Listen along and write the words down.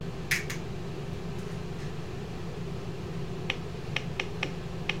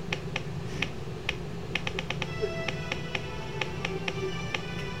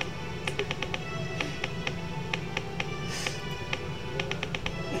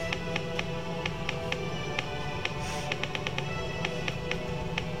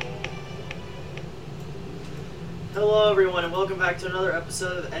Hello everyone and welcome back to another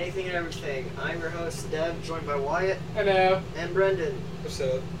episode of Anything and Everything. I'm your host Dev, joined by Wyatt. Hello. And Brendan. What's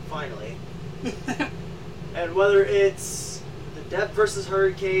up? Finally. And whether it's the Depp versus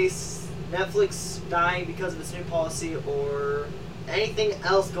Heard case, Netflix dying because of its new policy, or anything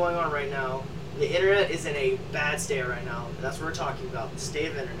else going on right now, the internet is in a bad state right now. And that's what we're talking about, the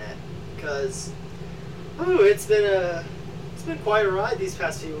state of internet. Because, it's been quite a ride these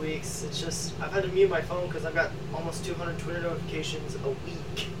past few weeks. It's just, I've had to mute my phone because I've got almost 200 Twitter notifications a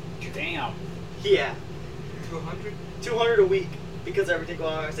week. Damn. Yeah. 200? 200 a week because of everything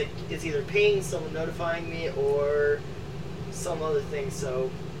going on. It's like, it's either ping, someone notifying me, or some other thing. So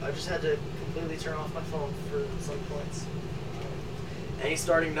I just had to completely turn off my phone for some points. Any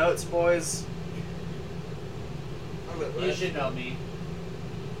starting notes, boys? You should know me.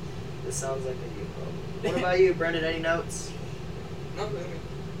 This sounds like a you problem. What about you, Brendan? Any notes? Not really.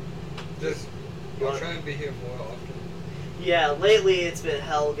 Just, I'll try and be here more often. Yeah, lately it's been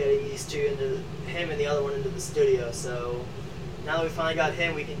hell getting these two into him and the other one into the studio, so now that we finally got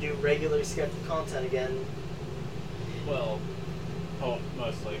him, we can do regular scheduled content again. Well,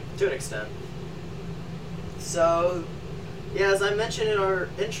 mostly. To an extent. So, yeah, as I mentioned in our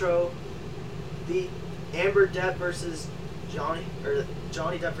intro, the Amber Depp versus Johnny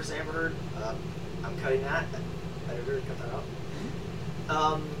Depp versus Amber Heard, I'm cutting that. Editor, cut that out.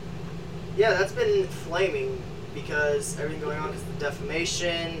 Yeah, that's been flaming because everything going on is the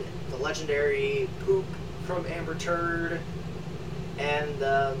defamation, the legendary poop from Amber Turd, and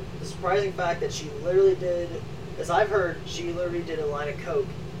the surprising fact that she literally did, as I've heard, she literally did a line of coke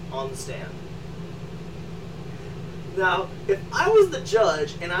on the stand. Now, if I was the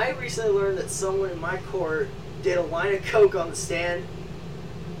judge and I recently learned that someone in my court did a line of coke on the stand,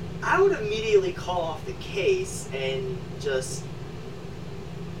 I would immediately call off the case and just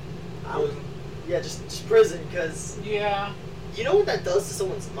prison, because yeah, you know what that does to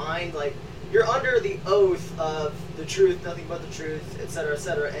someone's mind? Like, you're under the oath of the truth, nothing but the truth, etc.,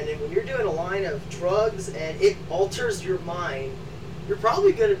 and then when you're doing a line of drugs and it alters your mind, you're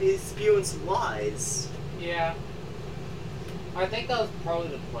probably going to be spewing some lies. Yeah. I think that was probably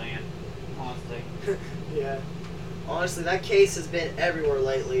the plan, honestly. Yeah. Honestly, that case has been everywhere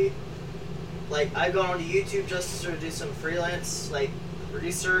lately. Like, I've gone onto YouTube just to do some freelance, like,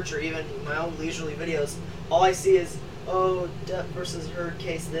 research or even my own leisurely videos. All I see is, Depp versus Heard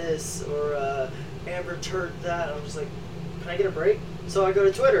case this, or Amber Turd that. I'm just like, can I get a break? So I go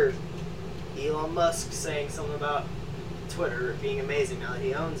to Twitter. Elon Musk saying something about Twitter being amazing now that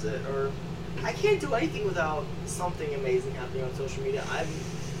he owns it, or I can't do anything without something amazing happening on social media.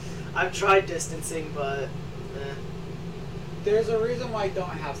 I've tried distancing, but There's a reason why I don't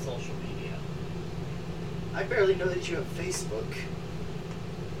have social media. I barely know that you have Facebook.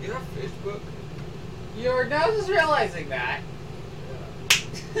 You have Facebook? You're now just realizing that.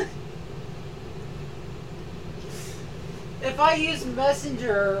 Yeah. If I use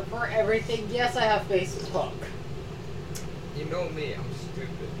Messenger for everything, yes, I have Facebook. You know me, I'm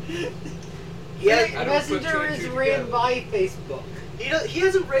stupid. Yeah, Messenger is ran by Facebook. He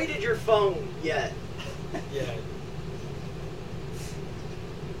hasn't rated your phone yet. Yeah.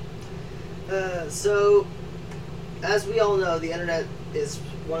 So, as we all know, the internet is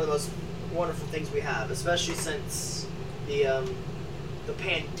one of the most wonderful things we have, especially since the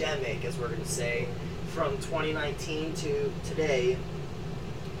pandemic, as we're going to say, from 2019 to today.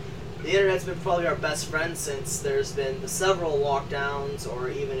 The internet's been probably our best friend since there's been the several lockdowns, or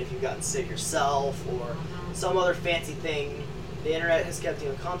even if you've gotten sick yourself, or some other fancy thing. The internet has kept you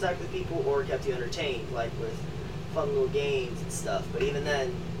in contact with people or kept you entertained, like with fun little games and stuff. But even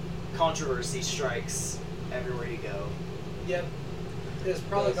then, controversy strikes everywhere you go. Yep. It's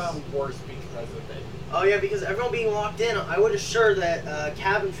probably gotten worse because of it. Oh yeah, because everyone being locked in, I would assure that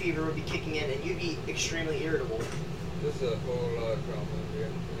cabin fever would be kicking in and you'd be extremely irritable. There's a whole lot of drama here.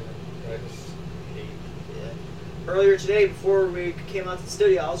 Yeah. I just hate. Yeah. Earlier today, before we came out to the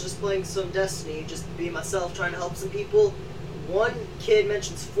studio, I was just playing some Destiny, just being myself, trying to help some people. One kid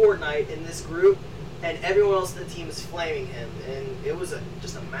mentions Fortnite in this group, and everyone else in the team is flaming him, and it was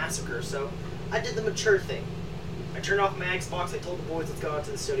just a massacre. So I did the mature thing. I turned off my Xbox. I told the boys, let's go out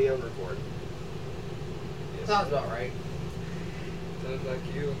to the studio and record. Yes. Sounds about right. Sounds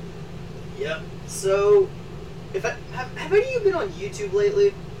like you. Yep. So, have any of you been on YouTube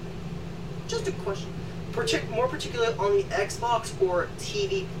lately? Just a question. More particularly on the Xbox or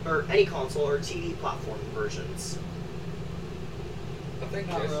TV, or any console or TV platform versions. I think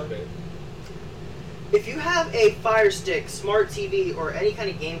Not yesterday. If you have a Fire Stick, Smart TV, or any kind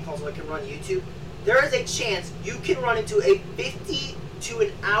of game console that can run YouTube, there is a chance you can run into a 50 to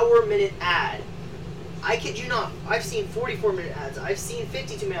an hour minute ad I kid you not, I've seen 44-minute ads. I've seen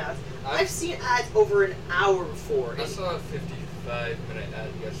 52-minute ads. I've seen ads over an hour before. I saw a 55-minute ad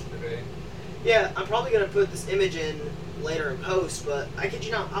yesterday. Yeah, I'm probably going to put this image in later in post, but I kid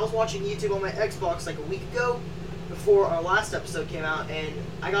you not, I was watching YouTube on my Xbox like a week ago before our last episode came out, and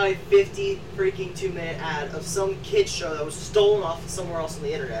I got a 52-minute ad of some kid's show that was stolen off somewhere else on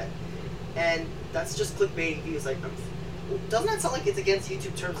the internet. And that's just clickbaiting views. Like, doesn't that sound like it's against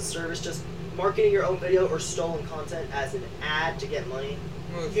YouTube terms of service, just marketing your own video or stolen content as an ad to get money?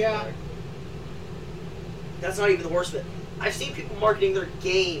 Most Yeah. likely. That's not even the worst of it. I've seen people marketing their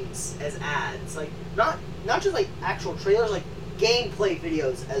games as ads, like not just like actual trailers, like gameplay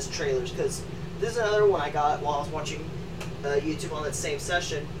videos as trailers. Because this is another one I got while I was watching YouTube on that same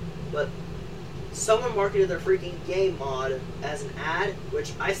session. But someone marketed their freaking game mod as an ad,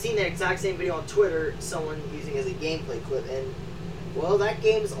 which I've seen that exact same video on Twitter, someone using as a gameplay clip, and well, that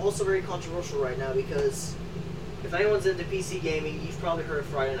game is also very controversial right now because if anyone's into PC gaming, you've probably heard of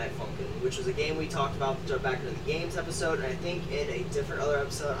Friday Night Funkin', which was a game we talked about back in the games episode, and I think in a different other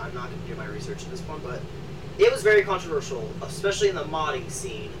episode. I'm not going to do my research in this one, but it was very controversial, especially in the modding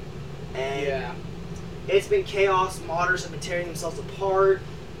scene. And Yeah. it's been chaos. Modders have been tearing themselves apart,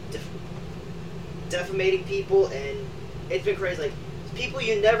 defamating people, and it's been crazy. Like, people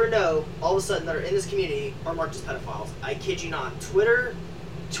you never know, all of a sudden, that are in this community are marked as pedophiles. I kid you not.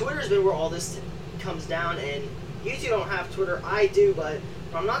 Twitter's been where all this comes down, and you two don't have Twitter. I do, but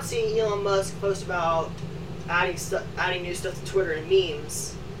I'm not seeing Elon Musk post about adding new stuff to Twitter and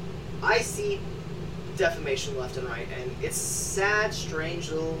memes. I see defamation left and right, and it's a sad, strange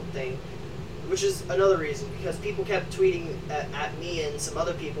little thing. Which is another reason, because people kept tweeting at me and some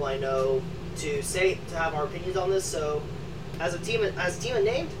other people I know to have our opinions on this. So, as a team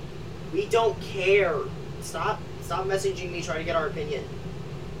unnamed, we don't care. Stop messaging me trying to get our opinion.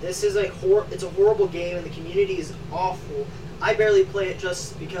 This is it's a horrible game, and the community is awful. I barely play it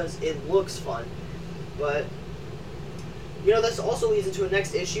just because it looks fun. But this also leads into a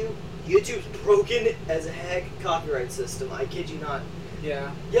next issue. YouTube's broken as heck copyright system. I kid you not.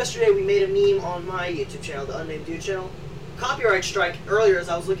 Yeah. Yesterday we made a meme on my YouTube channel, the Unnamed Dude channel. Copyright strike earlier as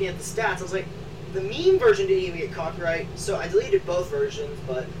I was looking at the stats. I was like, the meme version didn't even get copyright, so I deleted both versions,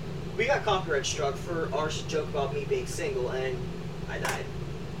 but we got copyright struck for our joke about me being single, and I died.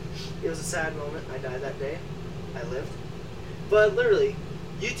 It was a sad moment. I died that day. I lived. But literally,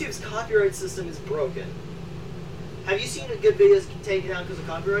 YouTube's copyright system is broken. Have you seen good videos taken down because of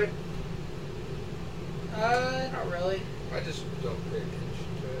copyright? Not really. I just don't pay attention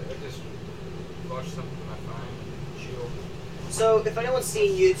to it. I just watch something I find chill. So, if anyone's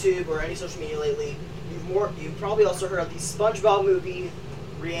seen YouTube or any social media lately, you've probably also heard of the SpongeBob movie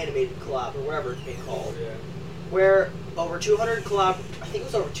reanimated collab, or whatever it's being called, Yeah. where over 200 I think it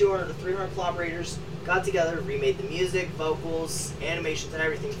was over 200 to 300 collaborators got together, remade the music, vocals, animations, and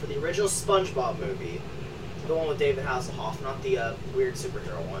everything for the original SpongeBob movie, the one with David Hasselhoff, not the weird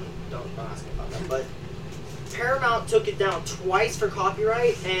superhero one. Don't ask me about that, but Paramount took it down twice for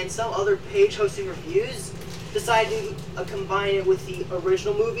copyright, and some other page hosting reviews decided to combine it with the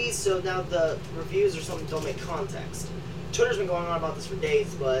original movies, so now the reviews or something don't make context. Twitter's been going on about this for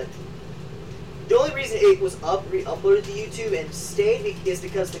days, but the only reason it was re-uploaded to YouTube and stayed is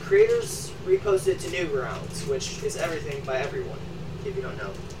because the creators reposted it to Newgrounds, which is everything by everyone, if you don't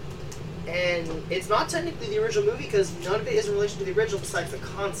know. And it's not technically the original movie because none of it is in relation to the original besides the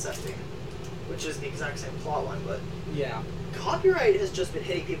concepting, which is the exact same plot line, but Yeah. copyright has just been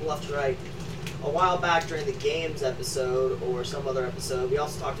hitting people left to right. A while back during the games episode or some other episode, we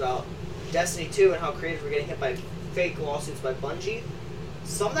also talked about Destiny 2 and how creators were getting hit by fake lawsuits by Bungie.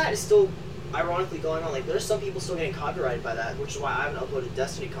 Some of that is still ironically going on. Like, there's some people still getting copyrighted by that, which is why I haven't uploaded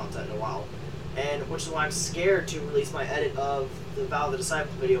Destiny content in a while. And which is why I'm scared to release my edit of the Vow the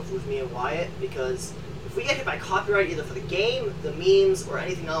Disciple video with me and Wyatt, because if we get hit by copyright either for the game, the memes, or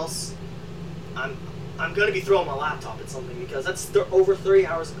anything else, I'm gonna be throwing my laptop at something, because that's over 30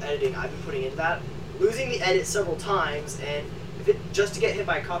 hours of editing I've been putting into that, losing the edit several times, and just to get hit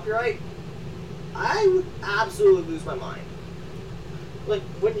by copyright, I would absolutely lose my mind. Like,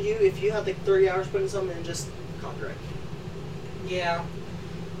 wouldn't you, if you had like 30 hours put in something and just copyright? Yeah.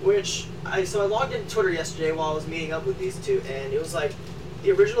 So I logged into Twitter yesterday while I was meeting up with these two, and it was like,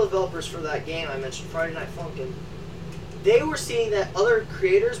 the original developers for that game I mentioned, Friday Night Funkin', they were seeing that other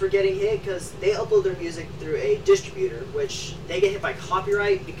creators were getting hit because they upload their music through a distributor, which they get hit by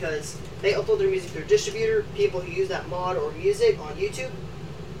copyright because they upload their music through a distributor. People who use that mod or music on YouTube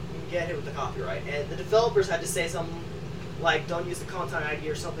get hit with the copyright. And the developers had to say something like, don't use the content ID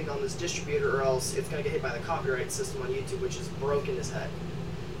or something on this distributor or else it's going to get hit by the copyright system on YouTube, which is broken as heck.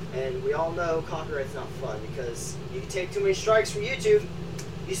 And we all know copyright's not fun because you take too many strikes from YouTube,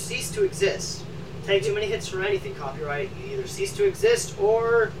 you cease to exist. Take too many hits from anything copyright, you either cease to exist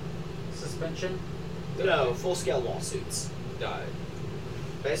or Suspension. no, full-scale lawsuits. Die.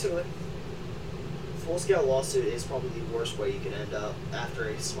 Basically, full-scale lawsuit is probably the worst way you can end up after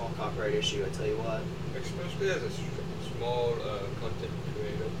a small copyright issue. I tell you what. Especially as a small content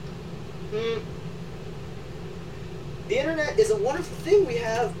creator. The internet is a wonderful thing we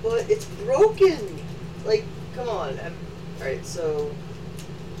have, but it's broken. Like, come on. Alright, so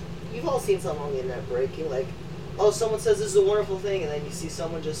you've all seen something on the internet breaking, like, oh, someone says this is a wonderful thing, and then you see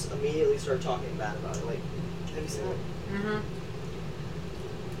someone just immediately start talking bad about it. Like, have you seen that? Mm-hmm.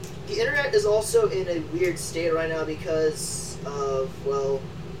 The internet is also in a weird state right now because of, well,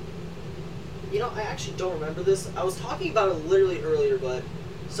 you know, I actually don't remember this. I was talking about it literally earlier, but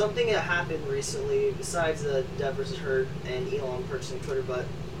something that happened recently, besides the Dev vs. Herd and Elon purchasing Twitter, but,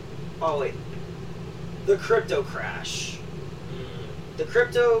 oh wait, the crypto crash. The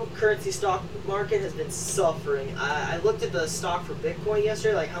cryptocurrency stock market has been suffering. I looked at the stock for Bitcoin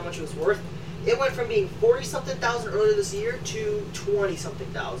yesterday, like how much it was worth. It went from being 40-something thousand earlier this year to 20-something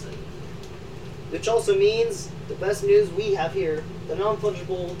thousand. Which also means the best news we have here, the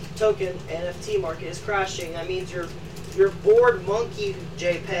non-fungible token NFT market is crashing. That means your bored monkey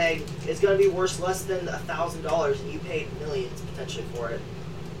JPEG is going to be worth less than $1,000 and you paid millions potentially for it.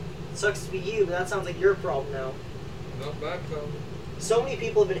 Sucks to be you, but that sounds like your problem now. Not bad, problem. So many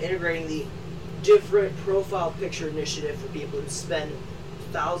people have been integrating the different profile picture initiative for people who spend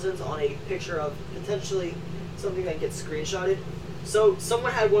thousands on a picture of potentially something that gets screenshotted. So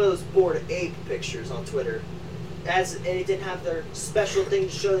someone had one of those bored ape pictures on Twitter, and it didn't have their special thing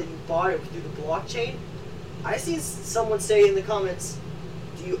to show that you bought it through the blockchain. I see someone say in the comments,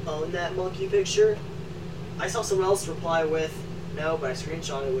 "Do you own that monkey picture?" I saw someone else reply with, "No, but I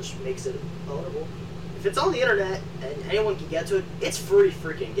screenshot it," which makes it ownable. If it's on the internet and anyone can get to it, it's free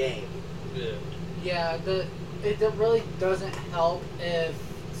freaking game. Yeah. Yeah, it really doesn't help if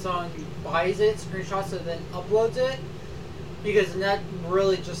someone buys it, screenshots it, then uploads it, because that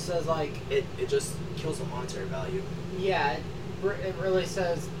really just says like It just kills the monetary value. yeah, it really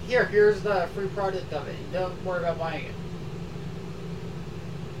says here's the free product of it. Don't worry about buying it.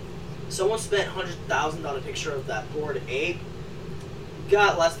 Someone spent $100,000 on a picture of that bored ape,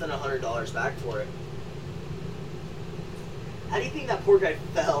 got less than $100 back for it. How do you think that poor guy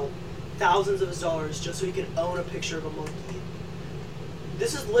fell thousands of his dollars just so he could own a picture of a monkey?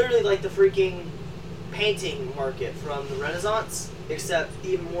 This is literally like the freaking painting market from the Renaissance, except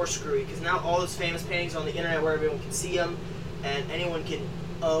even more screwy, because now all those famous paintings are on the internet where everyone can see them, and anyone can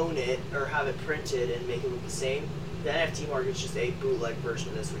own it or have it printed and make it look the same. The NFT market is just a bootleg version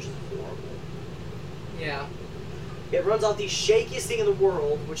of this, which is horrible. Yeah. It runs off the shakiest thing in the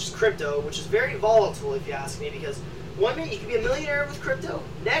world, which is crypto, which is very volatile if you ask me, because one minute you can be a millionaire with crypto,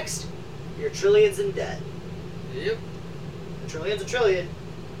 next you're trillions in debt. Yep. A trillion's a trillion.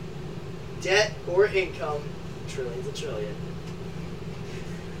 Debt or income, trillions a trillion.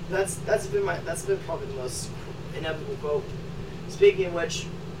 That's been probably the most inevitable quote. Speaking of which,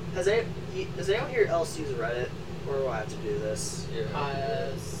 does anyone here else use Reddit, or do I have to do this?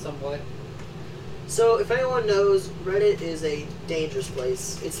 Yeah. Somewhat. So, if anyone knows, Reddit is a dangerous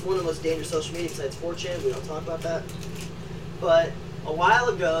place. It's one of the most dangerous social media besides 4chan. We don't talk about that. But a while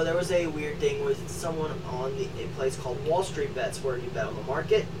ago, there was a weird thing with someone on a place called Wall Street Bets, where you bet on the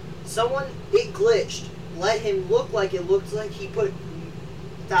market. It glitched. Let him look like it looked like he put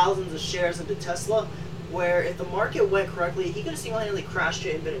thousands of shares into Tesla, where if the market went correctly, he could have single-handedly crashed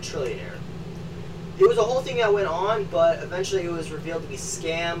it and been a trillionaire. It was a whole thing that went on, but eventually it was revealed to be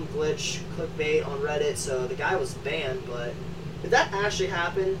scam, glitch, clickbait on Reddit, so the guy was banned. But if that actually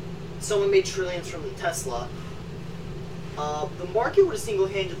happened, someone made trillions from the Tesla, the market would have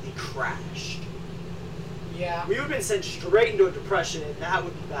single-handedly crashed. Yeah. We would have been sent straight into a depression, and that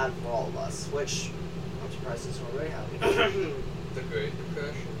would be bad for all of us, which I'm surprised it's already happening. The Great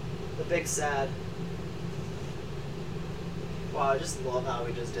Depression. The big sad. Wow, I just love how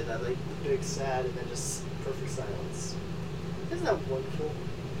we just did that, like, the big sad and then just perfect silence. Isn't that wonderful?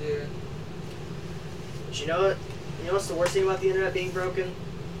 Yeah. But you know what? You know what's the worst thing about the internet being broken?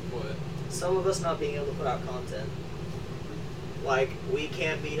 What? Some of us not being able to put out content. Like, we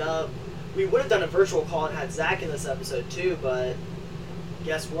can't meet up. We would have done a virtual call and had Zach in this episode too, but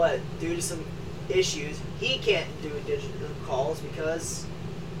guess what? Due to some issues, he can't do digital calls because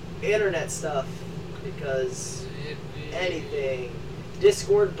internet stuff. Because anything.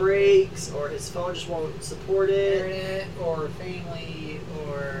 Discord breaks, or his phone just won't support it. Internet or family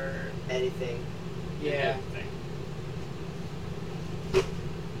or Anything. yeah.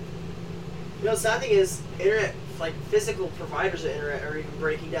 You know, the sad thing is, internet, like physical providers of internet are even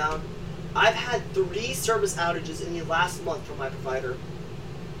breaking down. I've had 3 service outages in the last month from my provider.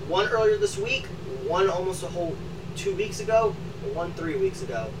 One earlier this week, one almost a whole 2 weeks ago, and one 3 weeks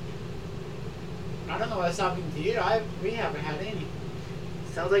ago. I don't know what's happening to you. We haven't had any.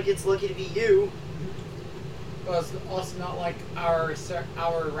 Sounds like it's lucky to be you. Well, it's also not like our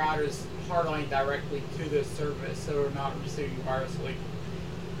router's hardline directly to the service, so we're not receiving wirelessly.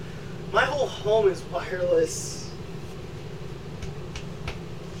 My whole home is wireless.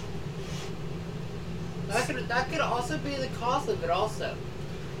 That could also be the cause of it also.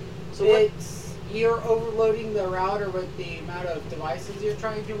 So what? It's you're overloading the router with the amount of devices you're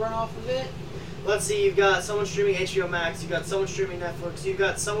trying to run off of it. Let's see, you've got someone streaming HBO Max, you've got someone streaming Netflix, you've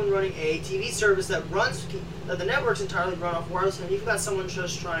got someone running a TV service that the network's entirely run off wireless, and you've got someone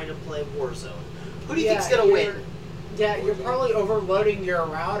just trying to play Warzone. Who do you think's gonna win? Yeah, you're probably overloading your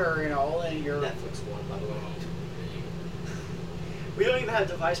router and all, and your Netflix won, by the way. We don't even have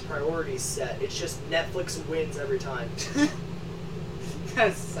device priorities set. It's just Netflix wins every time.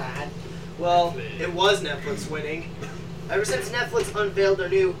 That's sad. Well, it was Netflix winning. Ever since Netflix unveiled their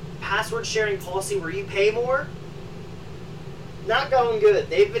new password sharing policy where you pay more, not going good.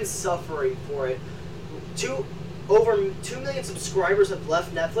 They've been suffering for it. Over 2 million subscribers have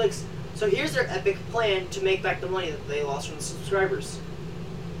left Netflix, so here's their epic plan to make back the money that they lost from the subscribers.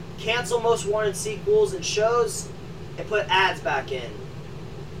 Cancel most wanted sequels and shows, and put ads back in.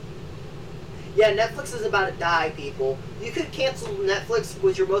 Yeah, Netflix is about to die, people. You could cancel Netflix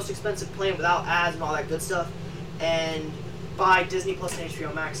with your most expensive plan without ads and all that good stuff, and buy Disney Plus and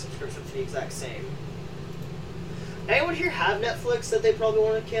HBO Max subscription for the exact same. Anyone here have Netflix that they probably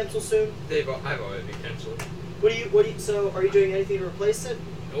want to cancel soon? I've already canceled. So are you doing anything to replace it?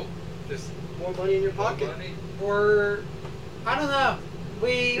 Nope. Just More money in your more pocket? money. Or I don't know.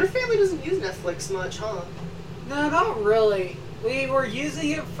 Your family doesn't use Netflix much, huh? No, not really. We were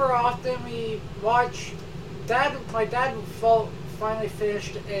using it for often. We watched. My dad finally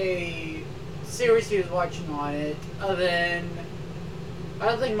finished a series he was watching on it. And then I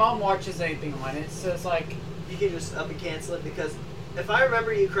don't think Mom watches anything on it. So it's like You can just up and cancel it, because if I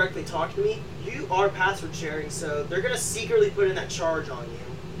remember you correctly talking to me, you are password sharing, so they're gonna secretly put in that charge on you.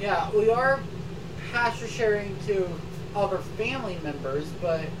 yeah, we are password sharing to other family members,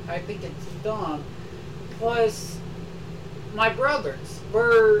 but I think it's dumb. Plus, my brothers.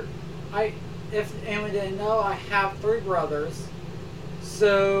 If anyone didn't know, I have 3 brothers.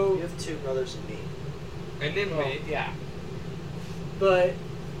 So You have 2 brothers and me. And then well, me. yeah. But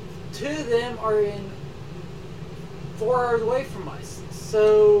 2 of them are in 4 hours away from us.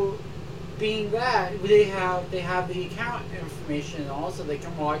 So, being that they have the account information, and also they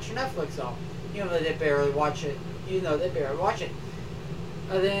can watch Netflix on. Even though they barely watch it.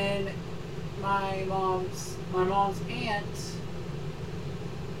 And then my mom's aunt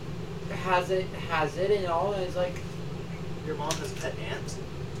has it and all, and it's like, Your mom has a pet ant?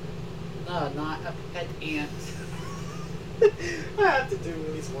 no, not a pet aunt. I have to do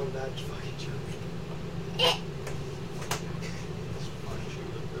at least one bad fucking joke.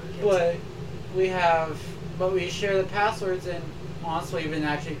 But we share the passwords, and honestly, we've been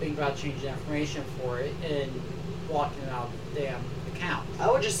actually thinking about changing information for it and blocking out the damn account. I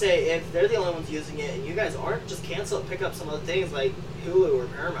would just say, if they're the only ones using it and you guys aren't, just cancel it, pick up some other things like Hulu or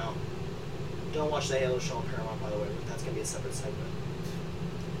Paramount. Don't watch the Halo show on Paramount, by the way, but that's going to be a separate segment.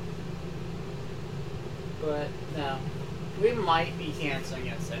 But no, we might be canceling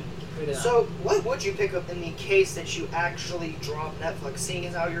it soon. We don't know. So, what would you pick up in the case that you actually drop Netflix, seeing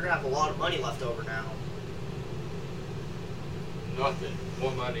as how you're going to have a lot of money left over now? Nothing.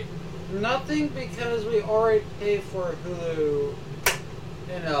 More money. Nothing, because we already pay for Hulu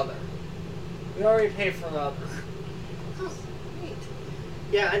and other. We already pay for the other. Oh, neat.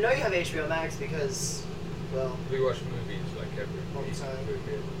 Yeah, I know you have HBO Max because, well, We watch movies like every All the week. time.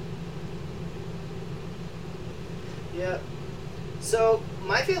 yeah. So,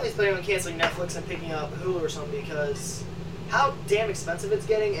 my family's planning on canceling Netflix and picking up Hulu or something because how damn expensive it's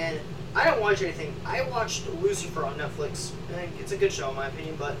getting, and I don't watch anything. I watched Lucifer on Netflix, and it's a good show in my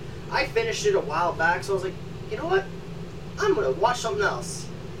opinion, but I finished it a while back, so I was like, you know what? I'm gonna watch something else.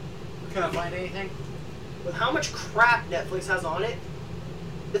 Couldn't find anything. With how much crap Netflix has on it,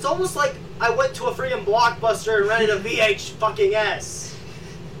 it's almost like I went to a freaking Blockbuster and rented a VH-fucking-S.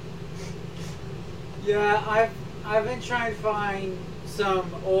 Yeah, I've been trying to find some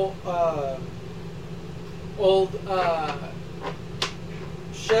old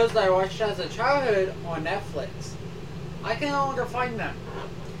shows that I watched as a childhood on Netflix. I can no longer find them.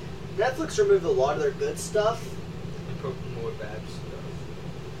 Netflix removed a lot of their good stuff. And put more bad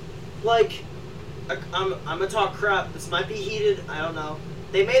stuff. Like, I'm gonna talk crap. This might be heated. I don't know.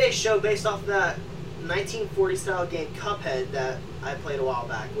 They made a show based off of that 1940 style game Cuphead that I played a while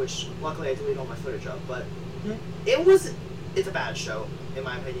back, which luckily I deleted all my footage of. But it's a bad show in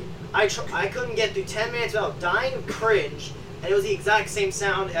my opinion. I couldn't get through 10 minutes without dying of cringe, and it was the exact same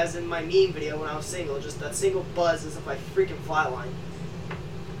sound as in my meme video when I was single. Just that single buzz as if I freaking flatlined.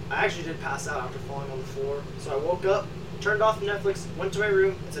 I actually did pass out after falling on the floor, so I woke up, turned off Netflix, went to my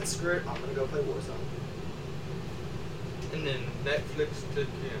room, and said, screw it, I'm gonna go play Warzone. And then Netflix took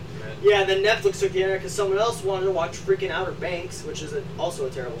the internet. Yeah, then Netflix took the internet because someone else wanted to watch freaking Outer Banks, which is also a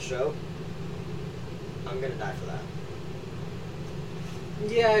terrible show. I'm gonna die for that.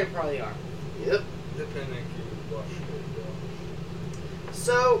 Yeah, you probably are. Yep. Depending if you watched it.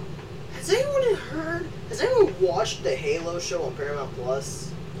 So, has anyone watched the Halo show on Paramount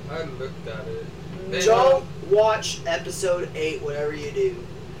Plus? I looked at it. Don't watch episode 8, whatever you do.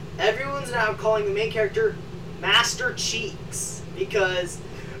 Everyone's now calling the main character Master Cheeks because,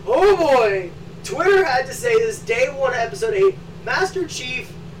 oh boy, Twitter had to say this day 1 episode 8, Master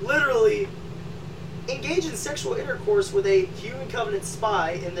Chief literally engaged in sexual intercourse with a human covenant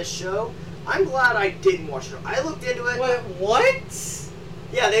spy in this show. I'm glad I didn't watch it. I looked into it. Wait, what?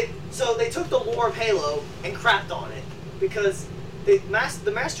 Yeah, they took the lore of Halo and crapped on it because the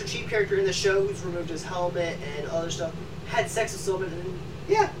Master Chief character in the show, who's removed his helmet and other stuff, had sex with someone, and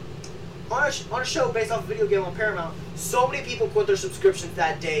yeah, on a show based off a video game on Paramount, so many people quit their subscriptions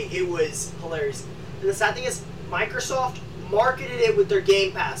that day. It was hilarious. And the sad thing is, Microsoft marketed it with their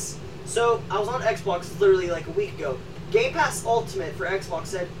Game Pass. So I was on Xbox literally like a week ago. Game Pass Ultimate for Xbox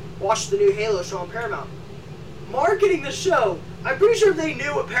said, watch the new Halo show on Paramount. Marketing the show. I'm pretty sure if they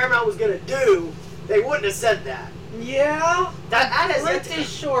knew what Paramount was gonna do, they wouldn't have said that. Yeah, That ad has yet pretty to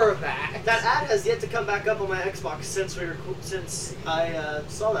sure of that. That ad has yet to come back up on my Xbox since I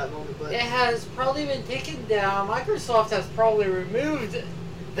saw that moment. But It has probably been taken down. Microsoft has probably removed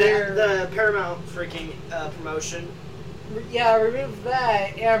the Paramount freaking promotion. Yeah, remove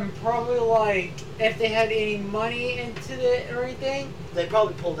that, and probably like if they had any money into it or anything. They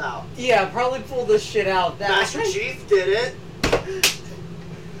probably pulled out. Yeah, probably pulled this shit out. Master Chief did it.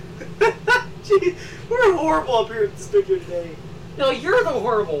 Jeez, we're horrible up here at the studio today. No, you're the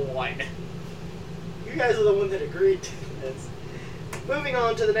horrible one. You guys are the one that agreed to this. Moving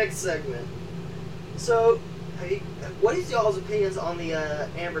on to the next segment. So, what is y'all's opinions on the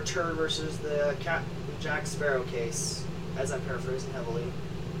Amber Turd versus the Jack Sparrow case? As I'm paraphrasing heavily.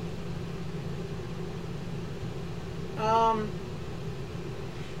 I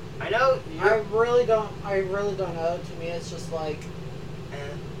know I really don't know. To me, it's just like,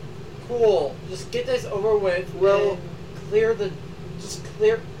 cool. Just get this over with. Well,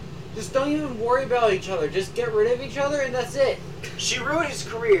 just don't even worry about each other. Just get rid of each other, and that's it. She ruined his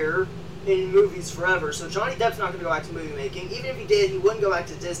career in movies forever. So Johnny Depp's not going to go back to movie making. Even if he did, he wouldn't go back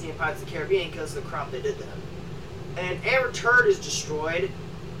to Disney and Pirates of the Caribbean because of the crap they did to him. And Amber Turd is destroyed.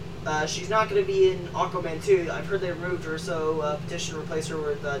 She's not going to be in Aquaman 2. I've heard they removed her, so petition to replace her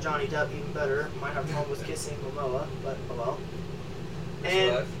with Johnny Depp, even better. Might have fun with kissing Momoa, but oh well.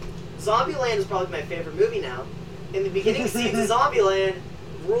 And Zombieland is probably my favorite movie now. In the beginning scenes of Zombieland,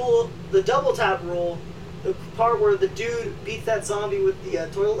 the double tap rule, the part where the dude beats that zombie with the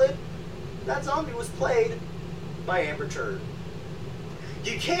toilet lid, that zombie was played by Amber Turd.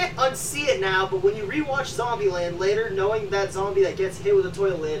 You can't unsee it now, but when you rewatch Zombieland later, knowing that zombie that gets hit with a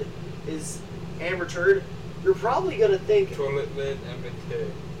toilet lid is Amber Turd, you're probably gonna think toilet lid Amber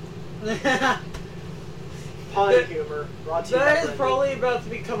That potty humor. Brought to you by is Brendan. probably about to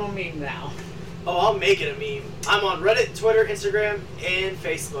become a meme now. Oh, I'll make it a meme. I'm on Reddit, Twitter, Instagram, and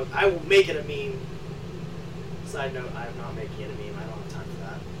Facebook. I will make it a meme. Side note, I'm not making it a meme. I don't have time for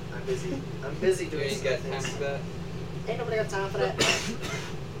that. I'm busy. I'm busy You doing ain't some got things. time for that. Ain't nobody got time for that.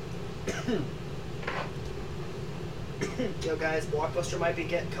 Yo guys, Blockbuster might be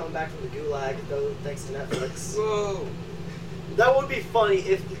coming back from the gulag, though, thanks to Netflix. Whoa. That would be funny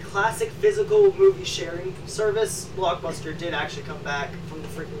if the classic physical movie sharing service, Blockbuster, did actually come back from the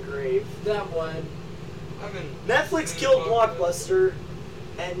freaking grave. That one. Netflix killed Blockbuster,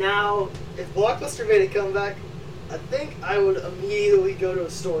 and now, if Blockbuster made a comeback, I think I would immediately go to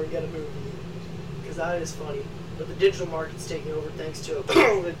a store and get a movie. Because that is funny. But the digital market's taking over thanks to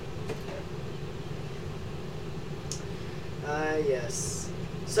COVID. Yes.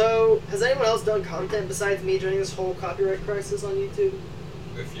 So, has anyone else done content besides me during this whole copyright crisis on YouTube?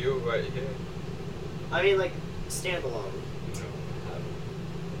 With you right here. I mean, like, standalone. No.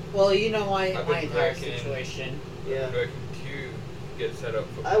 Well, you know my I've been entire working. situation. Yeah. Working to get set up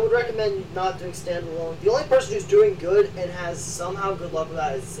for. I would recommend not doing standalone. The only person who's doing good and has somehow good luck with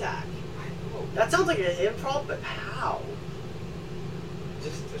that is Zach. I know. That sounds like an improv, but how?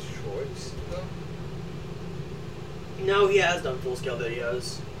 Just the shorts, though. No, he has done full-scale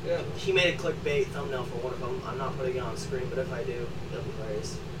videos. Yeah. He made a clickbait thumbnail for one of them. I'm not putting it on screen, but if I do, it'll be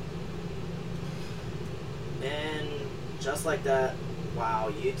hilarious. And just like that,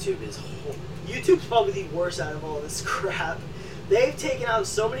 wow, YouTube's probably the worst out of all this crap. They've taken out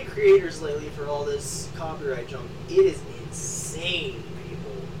so many creators lately for all this copyright junk. It is insane,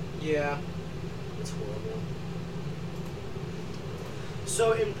 people. Yeah. It's horrible.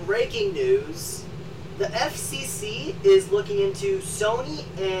 So in breaking news, the FCC is looking into Sony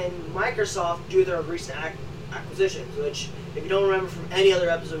and Microsoft due to their recent acquisitions, which, if you don't remember from any other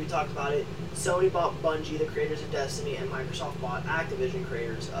episode we talked about it, Sony bought Bungie, the creators of Destiny, and Microsoft bought Activision,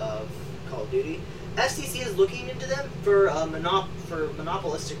 creators of Call of Duty. FCC is looking into them for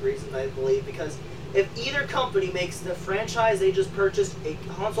monopolistic reasons, I believe, because if either company makes the franchise they just purchased a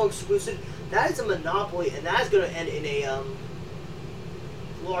console exclusive, that is a monopoly, and that is going to end in a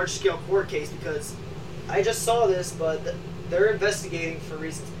large-scale court case, because I just saw this, but they're investigating for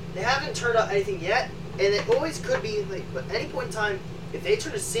reasons. They haven't turned out anything yet, and it always could be, like, but at any point in time, if they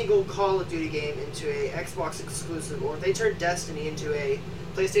turn a single Call of Duty game into a Xbox exclusive, or if they turn Destiny into a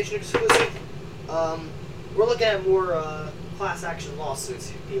PlayStation exclusive, we're looking at more class action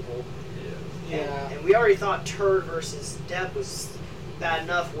lawsuits, people. Yeah. And we already thought Turd versus Depp was bad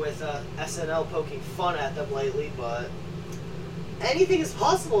enough with SNL poking fun at them lately, but anything is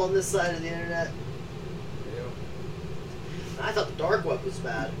possible on this side of the internet. Yeah. I thought the Dark Web was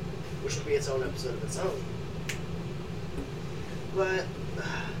bad, which would be its own episode of its own. But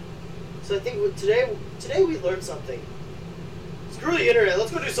so I think today we learned something. Screw the internet.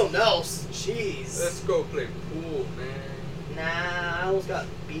 Let's go do something else. Jeez. Let's go play pool, man. Nah, I almost got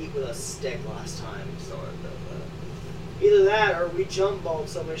beat with a stick last time. Sorry about that. Either that or we jump balled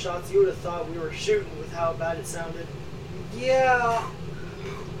so many shots you would have thought we were shooting with how bad it sounded. Yeah.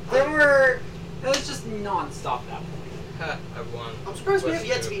 It was just non-stop that point. Ha, I won. I'm surprised we have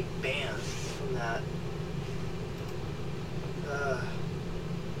yet Let's to do be banned from that.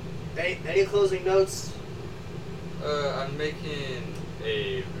 Any closing notes? I'm making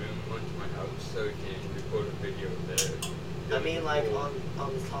a room onto my house so we can record a video there. I mean, like, Cool.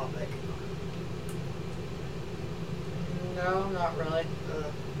 on the topic. No, not really.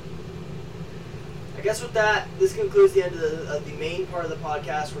 I guess with that, this concludes the end of the main part of the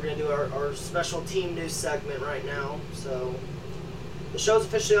podcast. We're going to do our special team news segment right now. So, the show's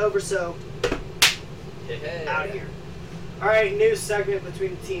officially over, so Hey. out of here. Alright, news segment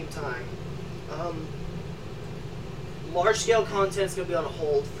between team time. Large-scale content's going to be on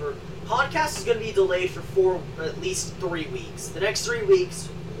hold for... Podcast is going to be delayed for at least 3 weeks. The next 3 weeks,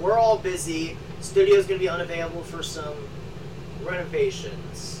 we're all busy. Studio's going to be unavailable for some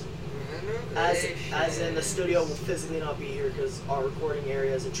renovations. As in the studio will physically not be here because our recording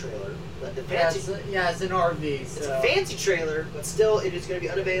area is a trailer. But the fancy, It's an RV. it's a fancy trailer, but still it is going to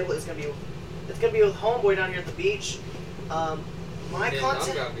be unavailable. It's going to be with Homeboy down here at the beach. My I'm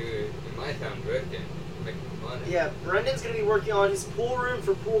content. gonna be in my town working, making money. Yeah, Brendan's going to be working on his pool room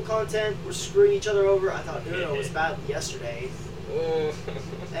for pool content. We're screwing each other over. I thought Uno was bad yesterday. Oh.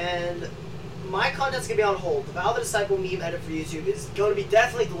 And my content's going to be on hold. The Val the Disciple meme edit for YouTube is going to be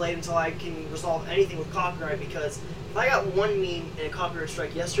definitely delayed until I can resolve anything with copyright, because if I got one meme and a copyright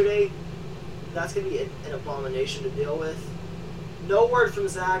strike yesterday, that's going to be an abomination to deal with. No word from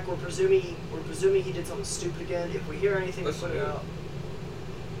Zach. We're presuming he did something stupid again. If we hear anything, we'll put it out.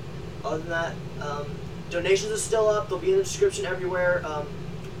 Other than that, donations are still up. They'll be in the description everywhere.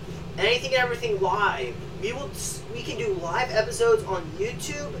 Anything and everything live. We can do live episodes on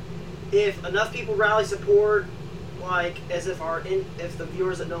YouTube if enough people rally support, like as if the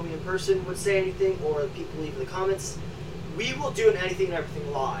viewers that know me in person would say anything, or people leave in the comments. We will do an anything and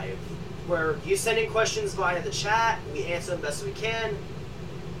everything live, where you send in questions via the chat, we answer them best we can,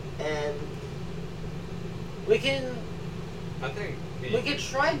 and we can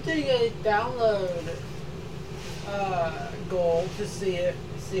try doing a download goal to see if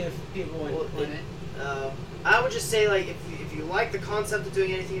people want to it. I would just say, like, if you like the concept of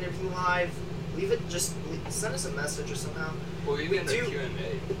doing anything and everything live, send us a message or somehow. Well, even the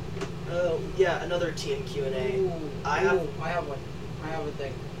Q&A. Yeah, another team Q&A. Ooh, I have one. I have a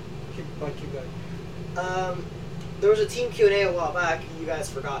thing. Keep going. There was a team Q&A a while back. You guys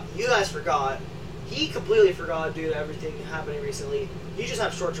forgot. He completely forgot due to everything happening recently. You just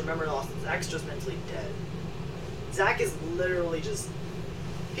have short-term memory loss. Zach's just mentally dead. Zach is literally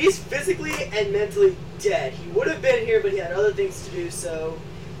he's physically and mentally dead. He would have been here, but he had other things to do, so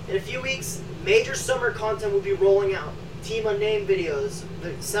in a few weeks, major summer content will be rolling out. Team Unnamed videos,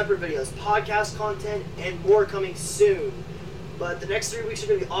 separate videos, podcast content, and more coming soon. But the next 3 weeks are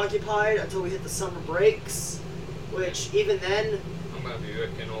going to be occupied until we hit the summer breaks, which even then... I'm going to be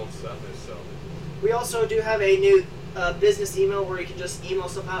working all summer, so... We also do have a new business email where you can just email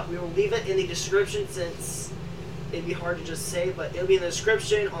stuff out. We will leave it in the description since it'd be hard to just say, but it'll be in the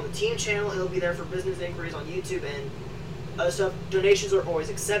description on the team channel. It'll be there for business inquiries on YouTube and other stuff. Donations are always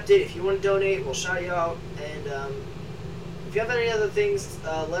accepted. If you want to donate, we'll shout you out. And if you have any other things,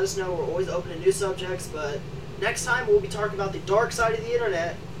 let us know. We're always open to new subjects, but next time we'll be talking about the dark side of the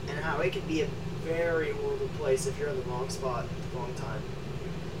internet and how it can be a very horrible place if you're in the wrong spot at the wrong time.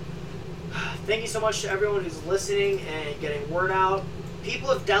 Thank you so much to everyone who's listening and getting word out. People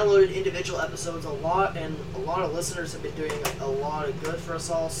have downloaded individual episodes a lot, and a lot of listeners have been doing a lot of good for us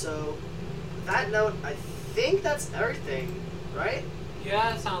all. So, with that note, I think that's everything, right?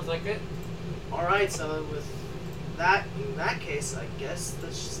 Yeah, sounds like it. All right. So with that, in that case, I guess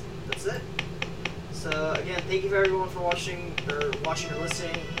that's it. So again, thank you for everyone for watching or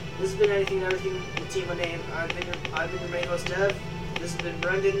listening. This has been Anything and Everything with Team Unnamed. I've been your main host, Dev. This has been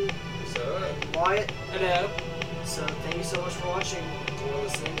Brendan and Wyatt. Hello. So thank you so much for watching or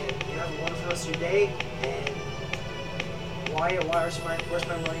listening, and you have a wonderful rest of your day. And Wyatt, where's my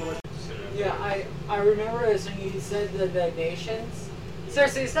money? Yeah, I remember as when you said the donations.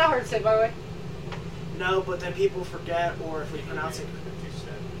 Seriously, it's not hard to say, by the way. No, but then people forget, or if we pronounce it,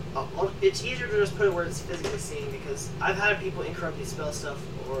 it's easier to just put it where it's physically seen, because I've had people incorrectly spell stuff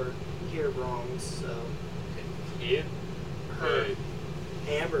or hear it wrong. So Here? her,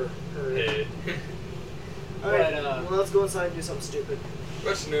 Amber, her. Hey. All right, But, well, let's go inside and do something stupid.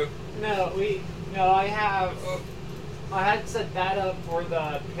 What's new? No, I had set that up for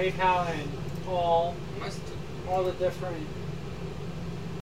the PayPal and all Must the different